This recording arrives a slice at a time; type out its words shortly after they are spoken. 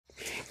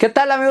¿Qué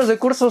tal, amigos de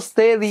Cursos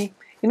Teddy?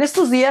 En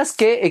estos días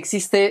que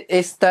existe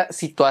esta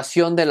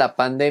situación de la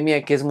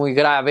pandemia que es muy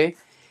grave,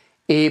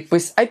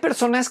 pues hay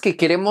personas que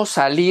queremos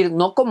salir,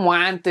 no como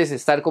antes,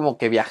 estar como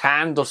que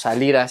viajando,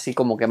 salir así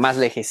como que más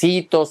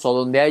lejecitos o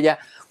donde haya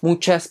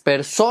muchas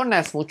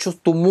personas, mucho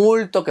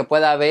tumulto que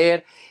pueda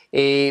haber,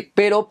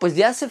 pero pues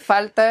ya hace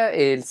falta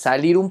el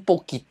salir un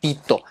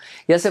poquitito,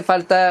 ya hace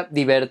falta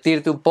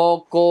divertirte un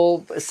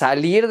poco,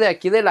 salir de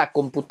aquí de la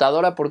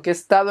computadora, porque he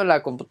estado en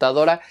la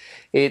computadora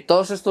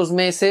todos estos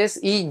meses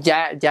y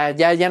ya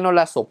no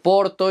la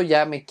soporto,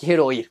 ya me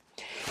quiero ir.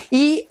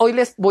 Y hoy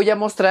les voy a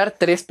mostrar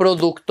 3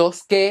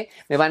 productos que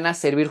me van a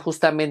servir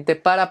justamente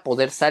para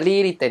poder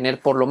salir y tener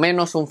por lo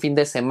menos un fin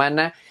de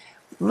semana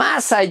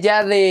más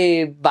allá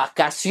de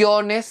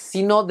vacaciones,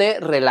 sino de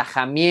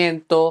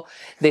relajamiento,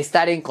 de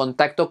estar en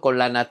contacto con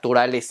la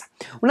naturaleza.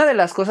 Una de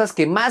las cosas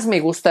que más me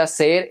gusta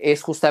hacer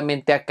es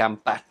justamente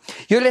acampar.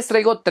 Yo les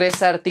traigo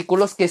 3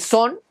 artículos que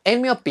son,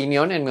 en mi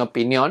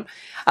opinión,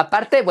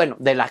 aparte, bueno,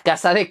 de la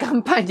casa de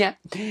campaña,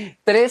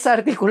 3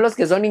 artículos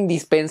que son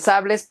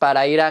indispensables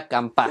para ir a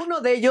acampar.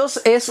 Uno de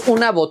ellos es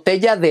una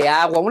botella de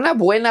agua, una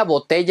buena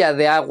botella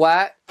de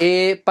agua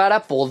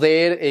para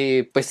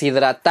poder pues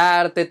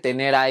hidratarte,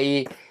 tener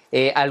ahí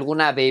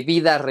alguna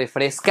bebida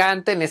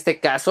refrescante. En este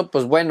caso,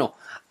 pues bueno,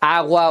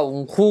 agua,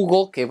 un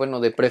jugo, que bueno,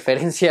 de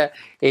preferencia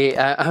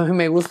a mí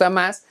me gusta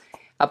más.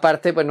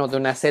 Aparte, bueno, de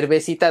una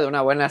cervecita, de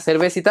una buena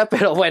cervecita,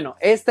 pero bueno,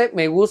 este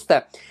me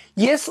gusta.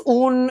 Y es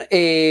un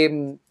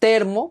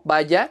termo,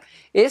 vaya,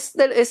 es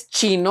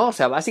chino, o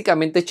sea,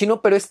 básicamente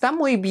chino, pero está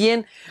muy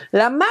bien.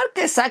 La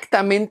marca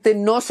exactamente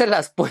no se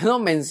las puedo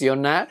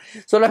mencionar,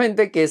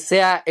 solamente que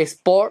sea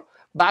Sport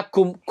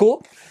Vacuum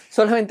Cup,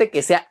 solamente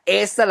que sea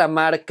esta la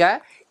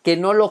marca, que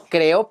no lo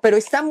creo, pero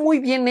está muy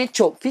bien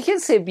hecho.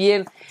 Fíjense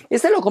bien,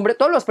 este lo compré,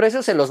 todos los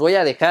precios se los voy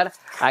a dejar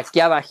aquí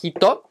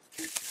abajito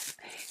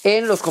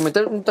en los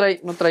comentarios.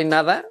 No trae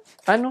nada.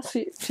 Ah, no,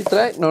 sí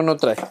trae. No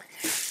trae.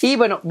 Y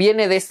bueno,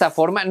 viene de esta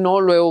forma.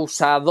 No lo he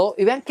usado.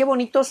 Y vean qué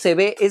bonito se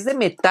ve. Es de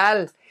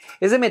metal.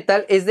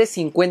 Es de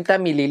 50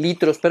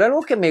 mililitros. Pero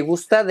algo que me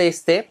gusta de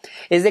este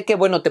es de que,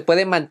 bueno, te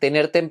puede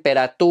mantener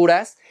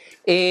temperaturas,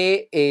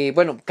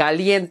 bueno,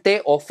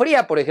 caliente o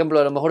fría. Por ejemplo,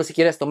 a lo mejor si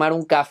quieres tomar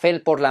un café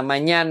por la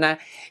mañana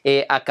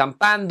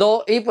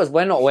acampando y pues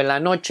bueno, o en la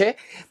noche,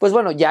 pues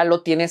bueno, ya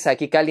lo tienes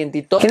aquí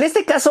calientito. En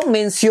este caso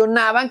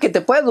mencionaban que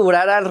te puede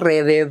durar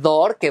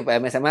alrededor, que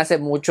se me hace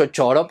mucho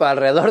choro, pero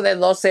alrededor de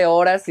 12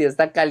 horas si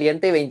está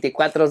caliente y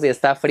 24 si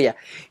está fría.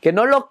 Que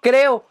no lo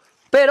creo.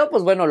 Pero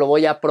pues bueno, lo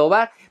voy a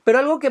probar. Pero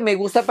algo que me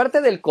gusta,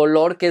 aparte del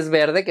color que es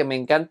verde, que me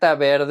encanta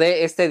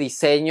verde, este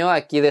diseño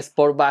aquí de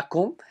Sport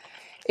Vacuum,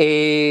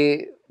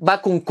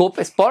 Vacuum Cup,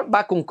 Sport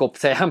Vacuum Cup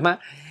se llama.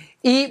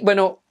 Y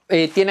bueno,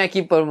 tiene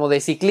aquí como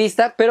de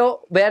ciclista,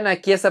 pero vean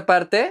aquí esa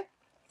parte,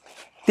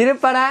 tiene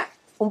para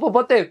un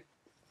popote.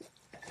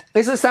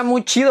 Eso está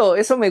muy chido,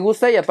 eso me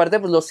gusta y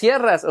aparte pues lo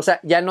cierras, o sea,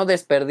 ya no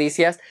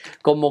desperdicias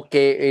como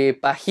que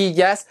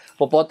pajillas,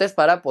 popotes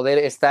para poder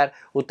estar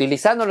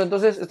utilizándolo,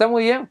 entonces está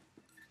muy bien.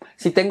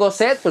 Si tengo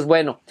sed, pues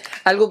bueno,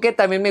 algo que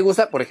también me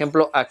gusta, por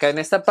ejemplo, acá en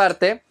esta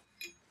parte,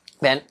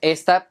 vean,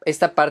 esta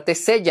parte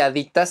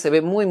selladita, se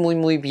ve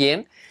muy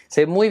bien,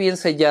 se ve muy bien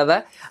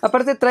sellada.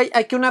 Aparte trae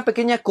aquí una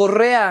pequeña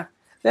correa.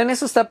 Vean,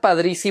 eso está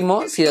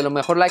padrísimo. Si a lo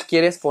mejor la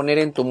quieres poner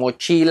en tu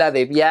mochila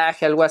de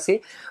viaje, algo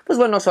así, pues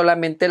bueno,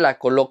 solamente la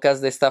colocas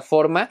de esta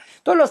forma.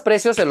 Todos los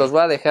precios se los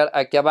voy a dejar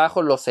aquí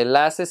abajo, los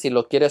enlaces, si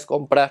lo quieres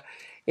comprar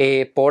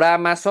por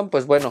Amazon,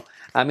 pues bueno,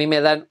 a mí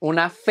me dan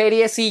una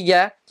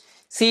feriecilla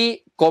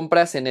si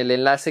compras en el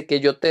enlace que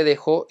yo te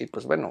dejo y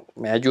pues bueno,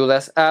 me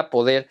ayudas a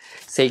poder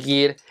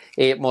seguir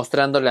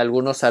mostrándole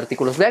algunos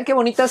artículos. Vean qué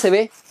bonita se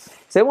ve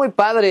muy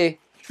padre.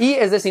 Y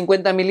es de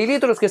 50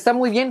 mililitros, que está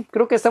muy bien,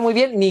 creo que está muy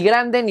bien, ni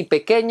grande ni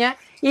pequeña.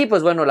 Y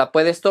pues bueno, la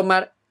puedes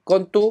tomar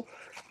con tu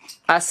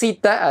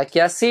asita, aquí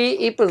así,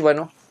 y pues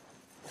bueno,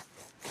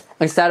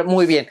 estar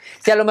muy bien.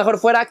 Si a lo mejor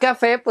fuera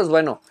café, pues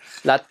bueno,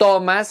 la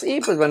tomas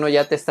y pues bueno,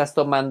 ya te estás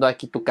tomando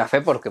aquí tu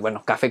café, porque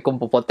bueno, café con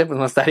popote pues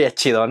no estaría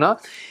chido, ¿no?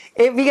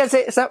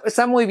 Fíjense,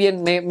 está muy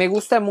bien, me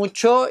gusta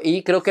mucho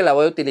y creo que la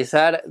voy a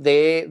utilizar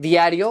de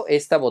diario,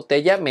 esta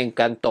botella, me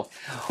encantó.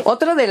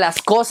 Otra de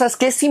las cosas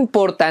que es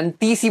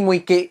importantísimo y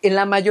que en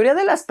la mayoría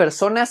de las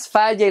personas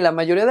falla y la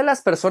mayoría de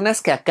las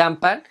personas que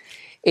acampan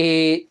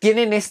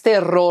tienen este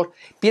error,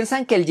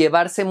 piensan que el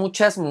llevarse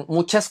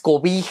muchas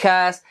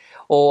cobijas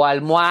o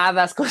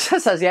almohadas,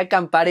 cosas así a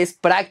acampar es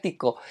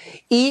práctico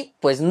y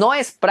pues no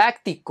es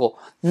práctico,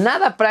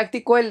 nada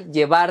práctico el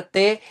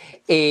llevarte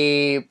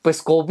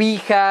pues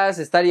cobijas,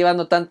 estar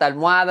llevando tanta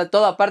almohada,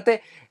 todo.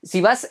 Aparte,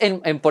 si vas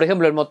por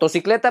ejemplo en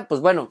motocicleta,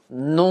 pues bueno,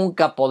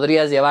 nunca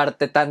podrías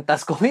llevarte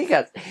tantas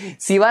cobijas.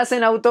 Si vas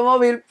en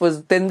automóvil,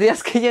 pues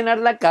tendrías que llenar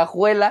la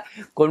cajuela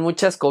con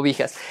muchas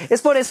cobijas.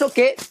 Es por eso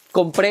que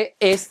compré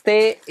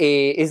este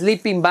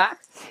sleeping bag.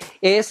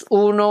 Es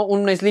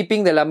un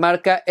sleeping de la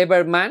marca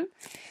Everman.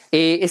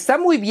 Está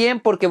muy bien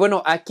porque,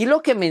 bueno, aquí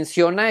lo que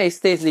menciona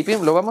este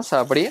sleeping, lo vamos a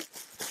abrir.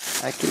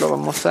 Aquí lo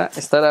vamos a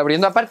estar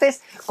abriendo. Aparte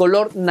es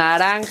color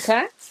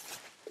naranja.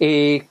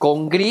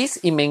 con gris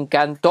y me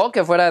encantó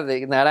que fuera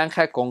de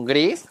naranja con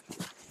gris.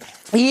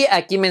 Y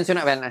aquí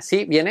menciona, vean,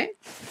 así viene.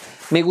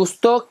 Me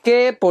gustó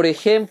que, por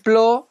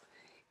ejemplo,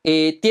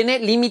 tiene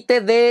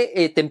límite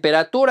de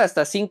temperatura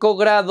hasta 5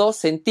 grados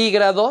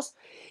centígrados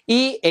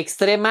y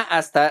extrema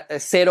hasta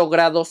 0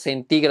 grados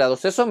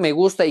centígrados. Eso me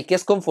gusta y que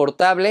es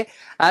confortable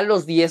a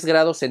los 10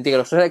 grados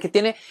centígrados. O sea, que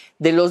tiene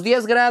de los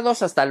 10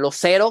 grados hasta los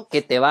 0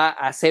 que te va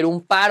a hacer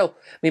un paro.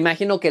 Me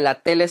imagino que la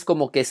tela es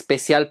como que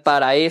especial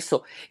para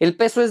eso. El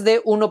peso es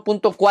de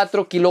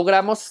 1.4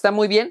 kilogramos, está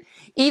muy bien.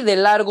 Y de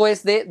largo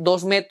es de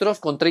 2 metros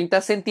con 30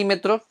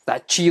 centímetros.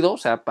 Está chido, o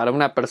sea, para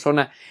una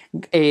persona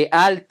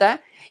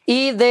alta.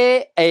 Y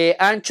de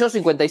ancho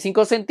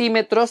 55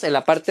 centímetros en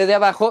la parte de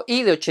abajo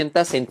y de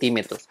 80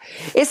 centímetros.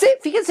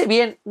 Fíjense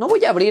bien, no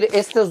voy a abrir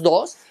estos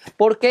dos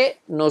porque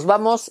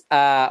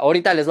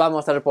ahorita les voy a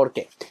mostrar por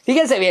qué.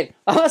 Fíjense bien,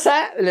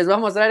 les voy a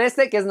mostrar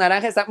este que es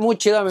naranja, está muy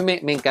chido, a mí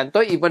me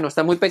encantó y bueno,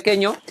 está muy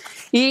pequeño.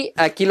 Y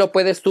aquí lo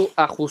puedes tú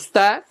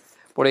ajustar,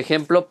 por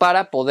ejemplo,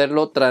 para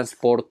poderlo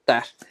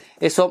transportar.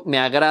 Eso me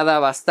agrada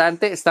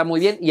bastante, está muy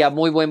bien y a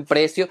muy buen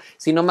precio.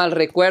 Si no mal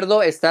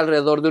recuerdo, está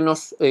alrededor de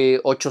unos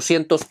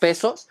 800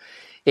 pesos.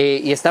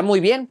 Y está muy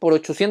bien, por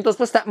 800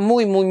 pesos está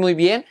muy, muy, muy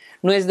bien.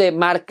 No es de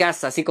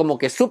marcas así como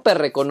que súper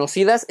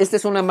reconocidas. Esta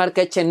es una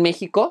marca hecha en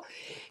México.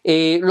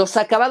 Los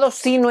acabados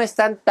sí no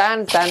están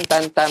tan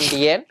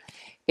bien.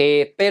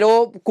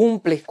 Pero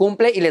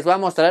cumple y les voy a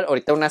mostrar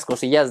ahorita unas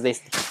cosillas de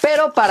este.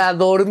 Pero para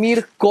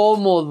dormir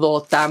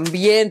cómodo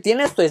también,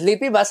 tienes tu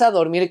sleepy, vas a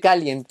dormir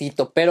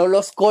calientito, pero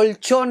los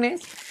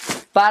colchones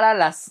para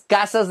las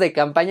casas de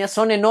campaña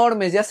son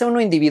enormes, ya sea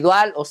uno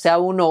individual o sea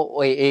uno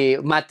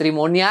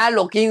matrimonial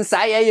o king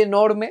size, hay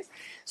enormes.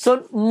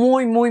 Son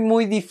muy, muy,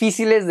 muy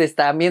difíciles de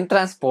también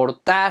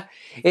transportar.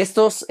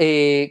 Estos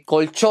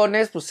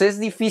colchones, pues es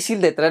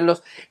difícil de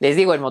traerlos, les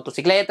digo, en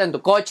motocicleta, en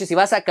tu coche. Si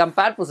vas a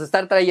acampar, pues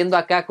estar trayendo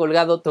acá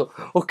colgado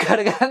o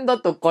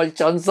cargando tu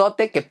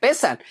colchonzote que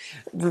pesan.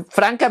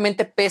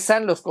 Francamente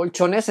pesan los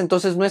colchones,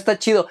 entonces no está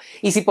chido.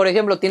 Y si, por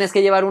ejemplo, tienes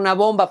que llevar una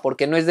bomba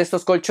porque no es de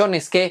estos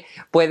colchones que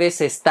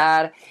puedes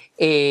estar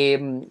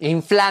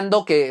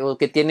inflando,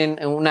 que tienen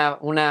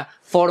una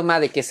forma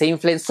de que se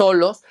inflen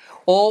solos,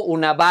 o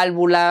una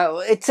válvula,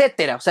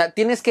 etcétera. O sea,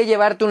 tienes que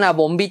llevarte una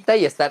bombita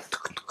y estar...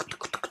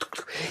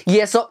 Y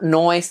eso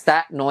no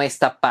está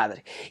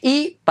padre.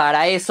 Y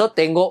para eso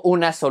tengo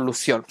una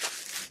solución.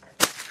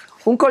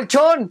 Un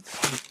colchón.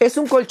 Es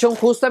un colchón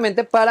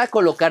justamente para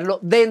colocarlo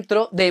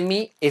dentro de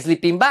mi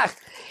sleeping bag.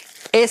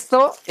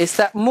 Esto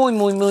está muy,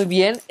 muy, muy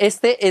bien.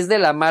 Este es de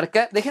la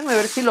marca... Déjenme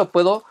ver si lo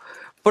puedo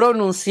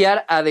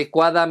pronunciar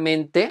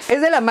adecuadamente.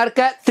 Es de la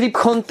marca Trip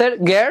Hunter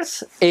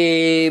Girls.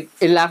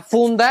 La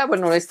funda,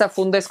 bueno, esta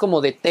funda es como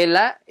de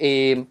tela.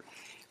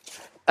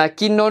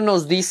 Aquí no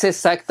nos dice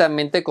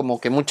exactamente como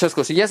que muchas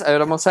cosillas. A ver,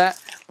 vamos a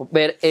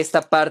ver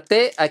esta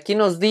parte. Aquí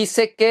nos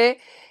dice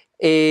que,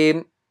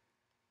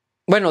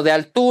 bueno, de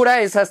altura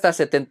es hasta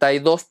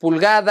 72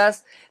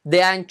 pulgadas,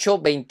 de ancho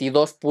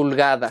 22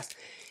 pulgadas.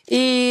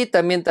 Y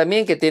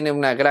también que tiene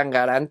una gran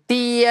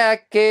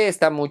garantía, que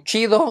está muy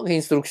chido,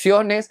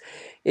 instrucciones,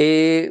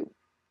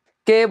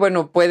 que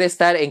bueno, puede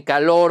estar en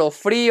calor o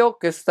frío,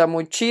 que está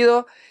muy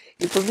chido.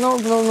 Y pues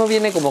no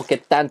viene como que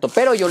tanto,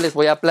 pero yo les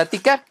voy a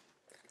platicar.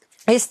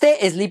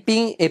 Este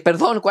sleeping,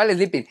 ¿cuál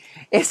sleeping?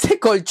 Este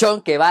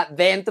colchón que va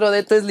dentro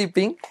de tu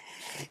sleeping,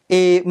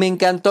 me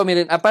encantó.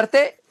 Miren,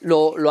 aparte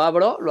lo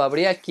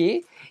abrí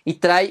aquí y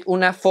trae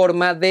una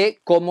forma de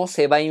cómo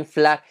se va a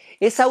inflar.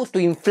 Es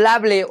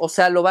autoinflable, o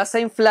sea, lo vas a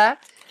inflar,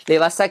 le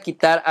vas a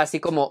quitar así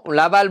como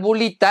la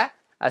valvulita,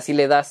 así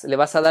le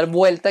vas a dar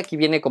vuelta. Aquí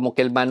viene como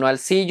que el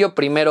manualcillo,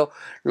 primero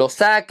lo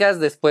sacas,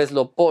 después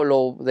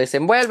lo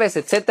desenvuelves,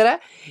 etcétera,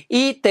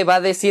 y te va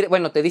a decir,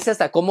 bueno, te dice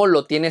hasta cómo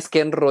lo tienes que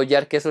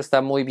enrollar, que eso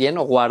está muy bien,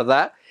 o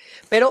guardar,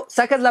 pero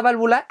sacas la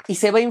válvula y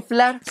se va a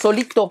inflar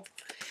solito.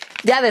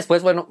 Ya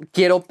después, bueno,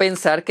 quiero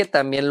pensar que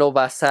también lo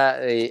vas a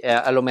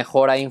lo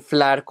mejor a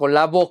inflar con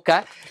la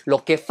boca,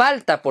 lo que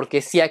falta,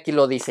 porque sí, aquí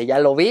lo dice, ya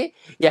lo vi,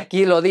 y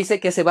aquí lo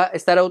dice que se va a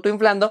estar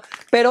autoinflando,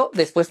 pero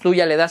después tú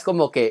ya le das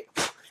como que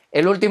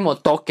el último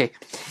toque.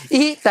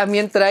 Y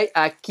también trae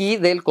aquí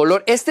del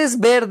color, este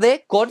es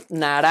verde con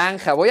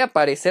naranja, voy a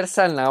parecer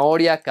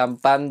zanahoria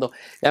acampando,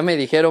 ya me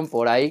dijeron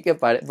por ahí que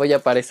voy a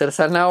parecer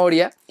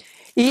zanahoria.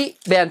 Y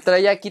vean,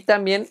 trae aquí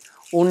también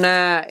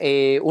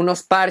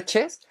unos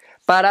parches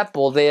para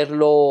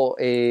poderlo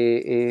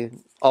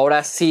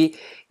ahora sí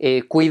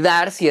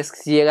cuidar si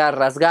llega a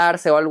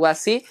rasgarse o algo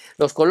así.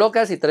 Los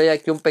colocas y trae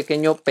aquí un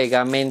pequeño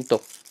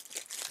pegamento.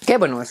 Que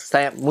bueno, eso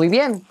está muy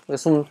bien.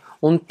 Es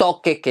un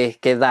toque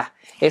que da.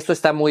 Esto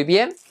está muy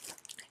bien.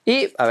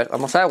 Y a ver,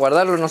 vamos a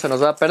guardarlo, no se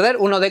nos va a perder.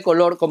 Uno de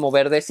color como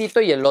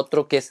verdecito y el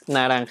otro que es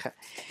naranja.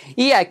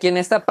 Y aquí en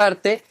esta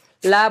parte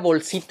la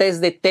bolsita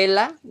es de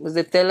tela. Es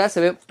de tela,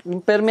 se ve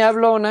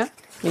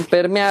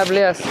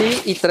impermeable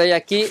así, y trae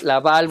aquí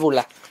la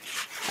válvula.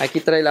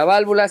 Aquí trae la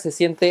válvula, se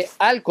siente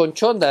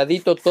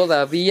alconchondadito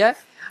todavía.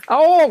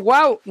 ¡Oh,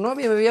 wow! No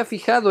me había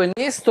fijado en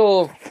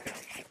esto.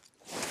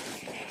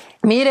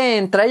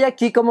 Miren, trae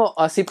aquí como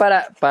así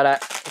para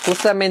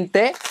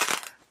justamente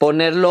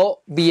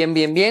ponerlo bien,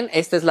 bien, bien.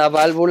 Esta es la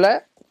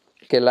válvula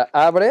que la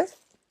abres.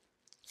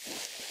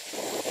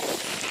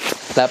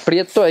 La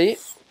aprieto ahí.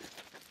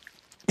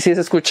 ¿Sí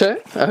se escucha?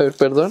 A ver,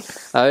 perdón.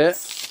 A ver,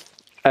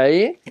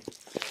 ahí.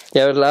 Y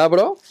a ver, la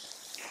abro.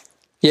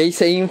 Y ahí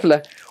se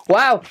infla.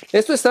 ¡Wow!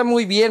 Esto está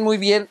muy bien, muy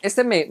bien.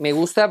 Este me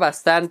gusta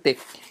bastante.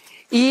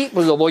 Y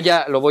pues lo voy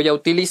a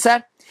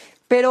utilizar.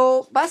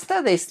 Pero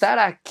basta de estar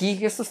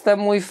aquí. Esto está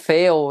muy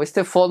feo.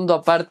 Este fondo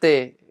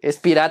aparte es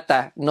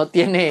pirata. No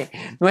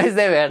es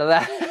de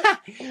verdad.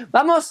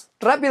 Vamos,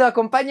 rápido,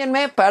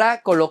 acompáñenme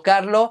para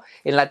colocarlo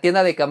en la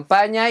tienda de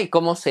campaña y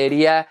cómo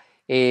sería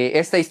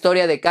esta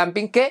historia de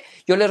camping, que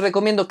yo les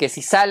recomiendo que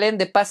si salen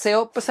de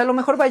paseo, pues a lo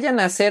mejor vayan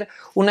a hacer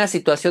una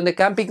situación de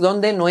camping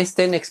donde no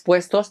estén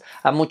expuestos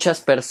a muchas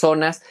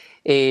personas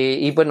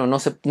y bueno, no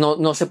se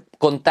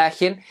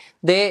contagien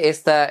de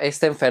esta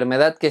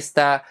enfermedad que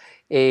está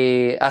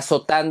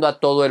azotando a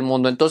todo el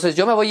mundo. Entonces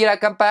yo me voy a ir a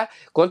acampar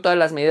con todas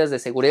las medidas de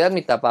seguridad,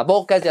 mi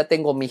tapabocas, ya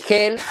tengo mi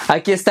gel,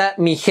 aquí está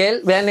mi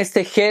gel, vean,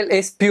 este gel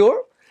es Pure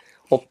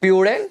o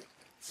Purell.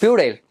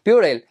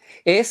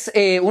 Es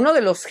uno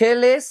de los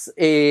geles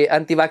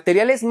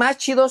antibacteriales más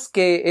chidos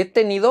que he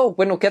tenido,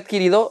 bueno, que he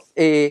adquirido.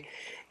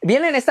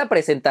 Viene en esta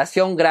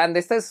presentación grande.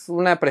 Esta es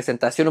una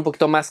presentación un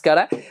poquito más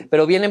cara,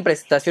 pero vienen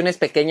presentaciones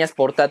pequeñas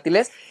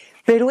portátiles.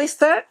 Pero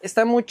esta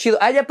está muy chido.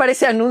 Ah, ya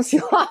aparece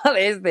anuncio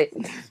de este.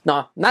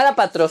 No, nada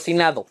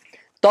patrocinado.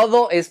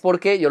 Todo es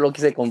porque yo lo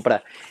quise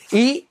comprar.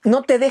 Y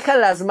no te deja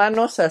las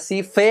manos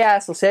así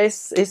feas. O sea,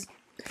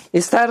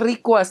 está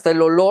rico hasta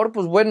el olor.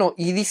 Pues bueno,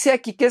 y dice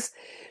aquí que es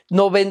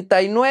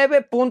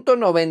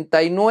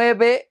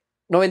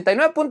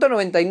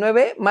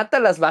 99.99 mata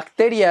las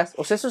bacterias.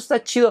 O sea, eso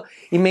está chido.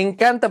 Y me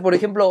encanta. Por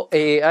ejemplo,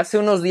 hace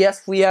unos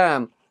días fui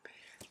a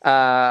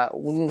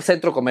un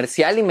centro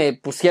comercial y me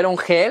pusieron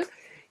gel.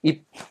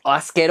 Y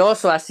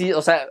asqueroso, así,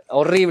 o sea,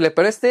 horrible.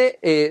 Pero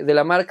de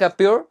la marca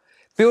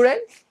Purell,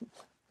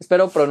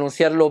 espero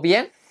pronunciarlo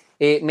bien,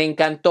 me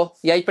encantó.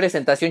 Y hay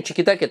presentación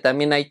chiquita que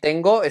también ahí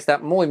tengo. Está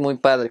muy, muy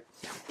padre.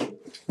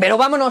 Pero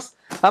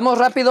vamos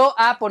rápido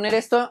a poner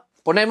esto.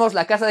 Ponemos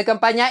la casa de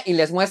campaña y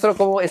les muestro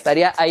cómo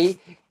estaría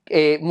ahí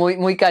muy,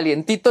 muy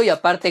calientito y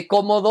aparte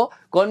cómodo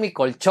con mi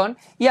colchón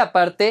y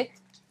aparte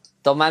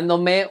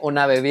tomándome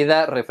una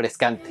bebida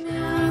refrescante.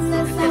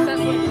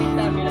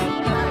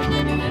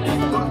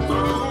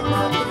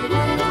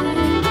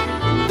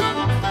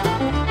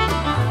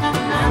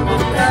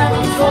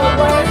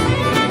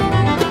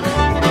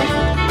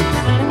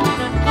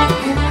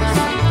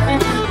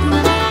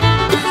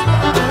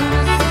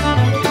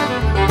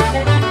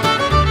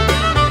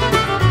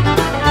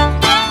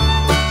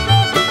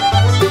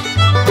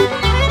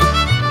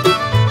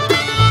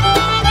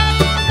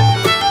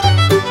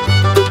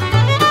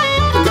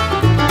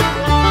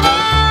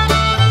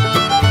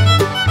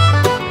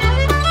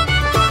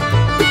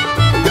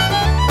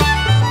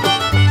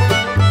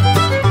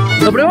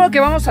 Lo primero que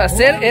vamos a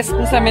hacer es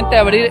justamente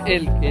abrir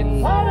el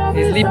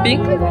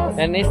sleeping,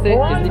 en este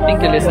sleeping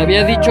que les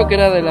había dicho que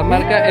era de la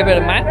marca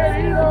Everman.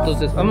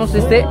 Entonces vamos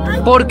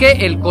porque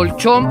el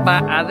colchón va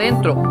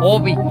adentro,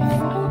 Obi.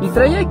 Y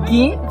trae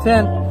aquí,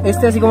 vean,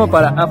 así como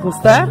para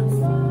ajustar.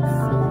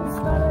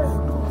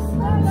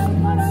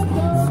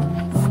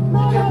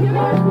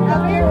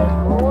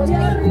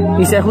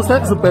 Y se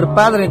ajusta súper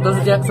padre,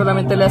 entonces ya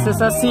solamente le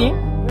haces así.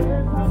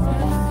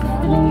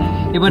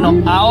 Y bueno,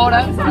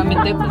 ahora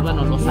solamente, pues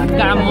bueno, lo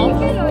sacamos.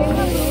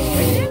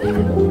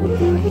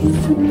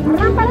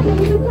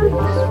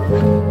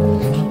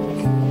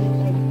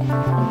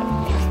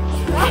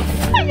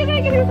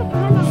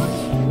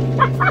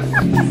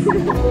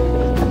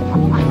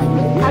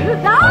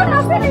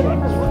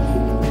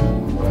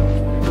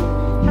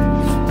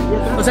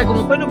 O sea,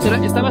 como pueden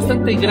observar, está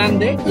bastante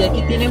grande y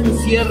aquí tiene un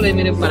cierre,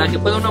 miren, para que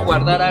pueda uno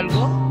guardar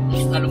algo,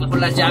 a lo mejor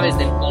las llaves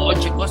del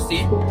coche, cosas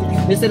así.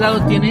 De este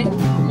lado tiene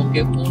como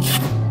que un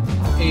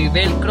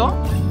velcro,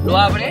 lo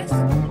abres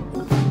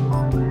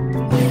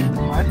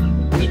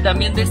y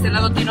también de este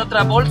lado tiene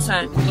otra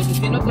bolsa. Entonces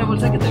tiene otra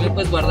bolsa que también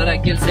puedes guardar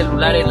aquí el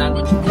celular en la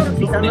noche.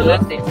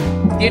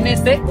 Tiene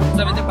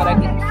justamente para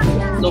que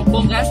lo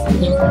pongas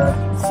y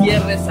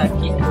cierres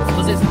aquí.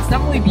 Entonces está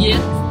muy bien.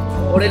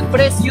 Por el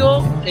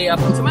precio,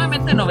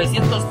 aproximadamente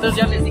 900 pesos,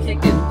 ya les dije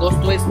que el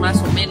costo es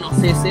más o menos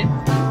ese.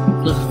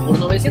 Entonces, por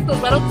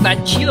 900 baros,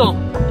 está chido.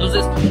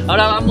 Entonces,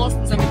 ahora vamos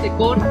justamente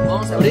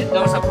vamos a abrir,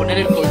 vamos a poner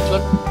el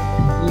colchón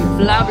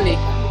inflable,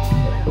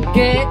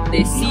 que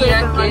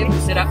decía que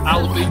pues, era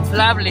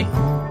autoinflable.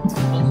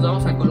 Entonces,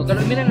 vamos a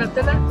colocarlo. Miren la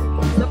tela,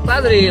 está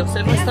padre, o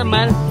sea, no está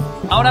mal.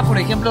 Ahora, por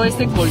ejemplo,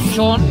 este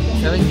colchón,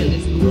 ¿saben que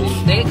les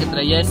comenté que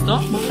traía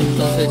esto?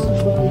 Entonces,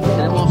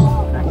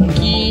 tenemos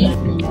aquí.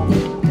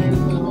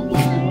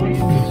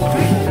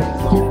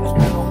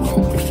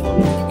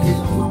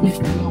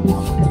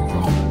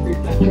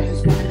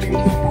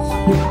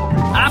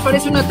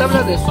 Parece una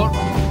tabla de surf.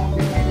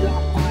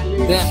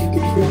 Vean.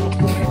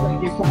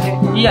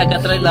 Y acá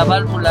traes la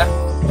válvula.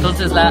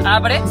 Entonces la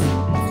abres,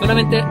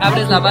 solamente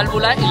abres la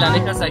válvula y la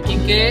dejas aquí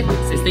que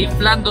se esté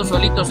inflando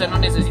solito. O sea, no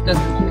necesitas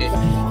como que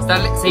estar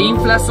apretarle, se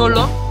infla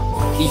solo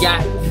y ya.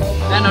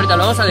 Vean, ahorita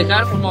lo vamos a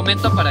dejar un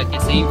momento para que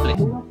se infle.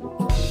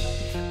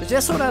 Pues ya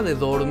es hora de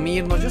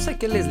dormirnos. Yo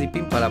saqué el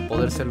sleeping para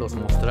podérselos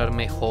mostrar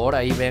mejor.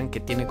 Ahí vean que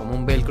tiene como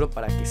un velcro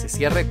para que se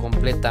cierre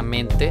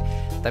completamente.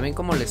 También,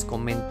 como les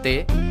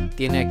comenté,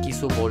 tiene aquí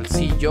su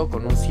bolsillo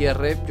con un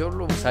cierre. Yo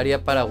lo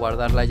usaría para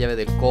guardar la llave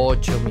del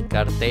coche o mi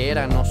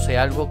cartera, no sé,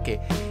 algo que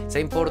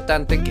sea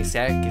importante, que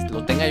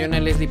lo tenga yo en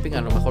el sleeping,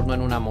 a lo mejor no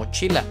en una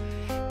mochila,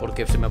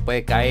 porque se me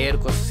puede caer,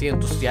 cosas así.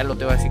 Entonces ya lo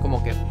tengo así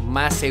como que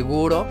más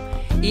seguro.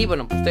 Y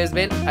bueno, pues ustedes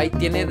ven, ahí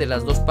tiene de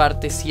las dos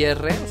partes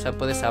cierre, o sea,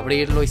 puedes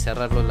abrirlo y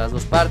cerrarlo en las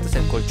dos partes.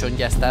 El colchón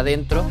ya está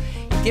adentro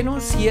y tiene un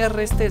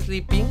cierre este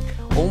sleeping,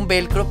 o un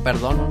velcro,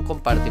 perdón, un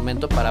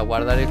compartimento para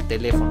guardar el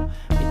teléfono.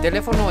 Mi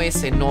teléfono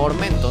es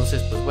enorme,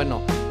 entonces pues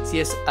bueno, sí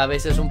es a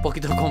veces un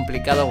poquito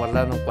complicado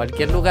guardarlo en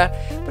cualquier lugar,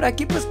 pero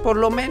aquí pues por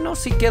lo menos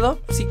sí quedó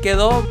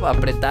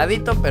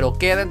apretadito, pero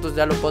queda, entonces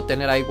ya lo puedo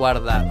tener ahí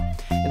guardado.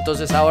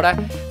 Entonces ahora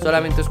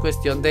solamente es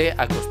cuestión de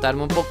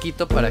acostarme un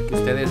poquito para que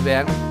ustedes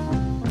vean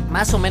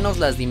más o menos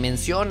las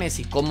dimensiones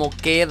y cómo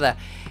queda.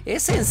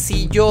 Es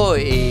sencillo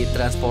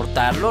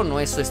transportarlo, no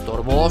es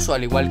estorboso,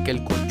 al igual que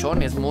el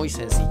colchón, es muy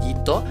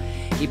sencillito.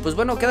 Y pues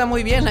bueno, queda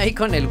muy bien ahí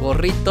con el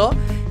gorrito.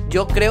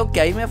 Yo creo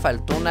que ahí me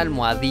faltó una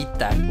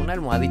almohadita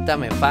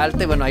me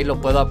falta, y bueno, ahí lo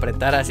puedo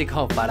apretar así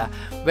como para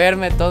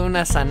verme toda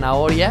una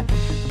zanahoria.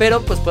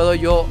 Pero pues puedo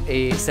yo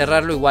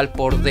cerrarlo igual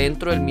por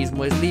dentro, el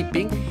mismo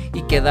sleeping,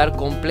 y quedar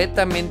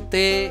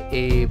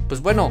completamente,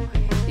 pues bueno,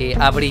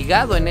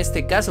 abrigado en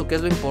este caso, que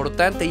es lo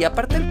importante. Y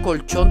aparte el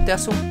colchón te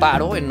hace un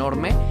paro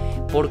enorme,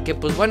 porque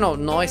pues bueno,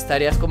 no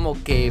estarías como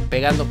que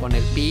pegando con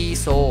el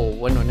piso, o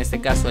bueno, en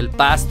este caso el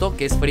pasto,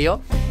 que es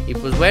frío. Y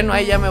pues bueno,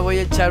 ahí ya me voy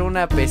a echar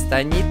una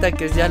pestañita,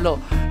 que es ya lo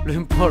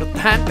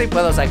importante. Y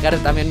puedo sacar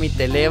también mi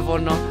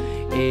teléfono,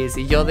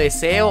 si yo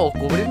deseo, o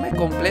cubrirme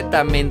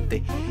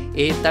completamente.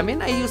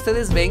 También ahí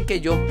ustedes ven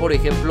que yo, por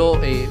ejemplo,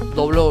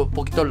 doblo un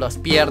poquito las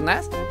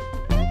piernas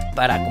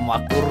para como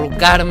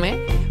acurrucarme.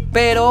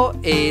 Pero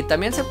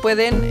también se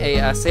pueden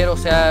hacer, o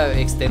sea,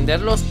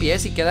 extender los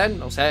pies y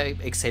quedan, o sea,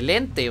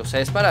 excelente. O sea,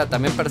 es para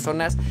también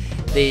personas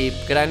de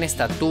gran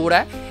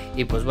estatura.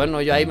 Y pues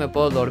bueno, yo ahí me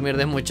puedo dormir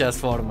de muchas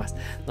formas.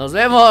 Nos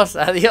vemos,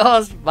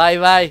 adiós, bye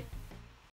bye.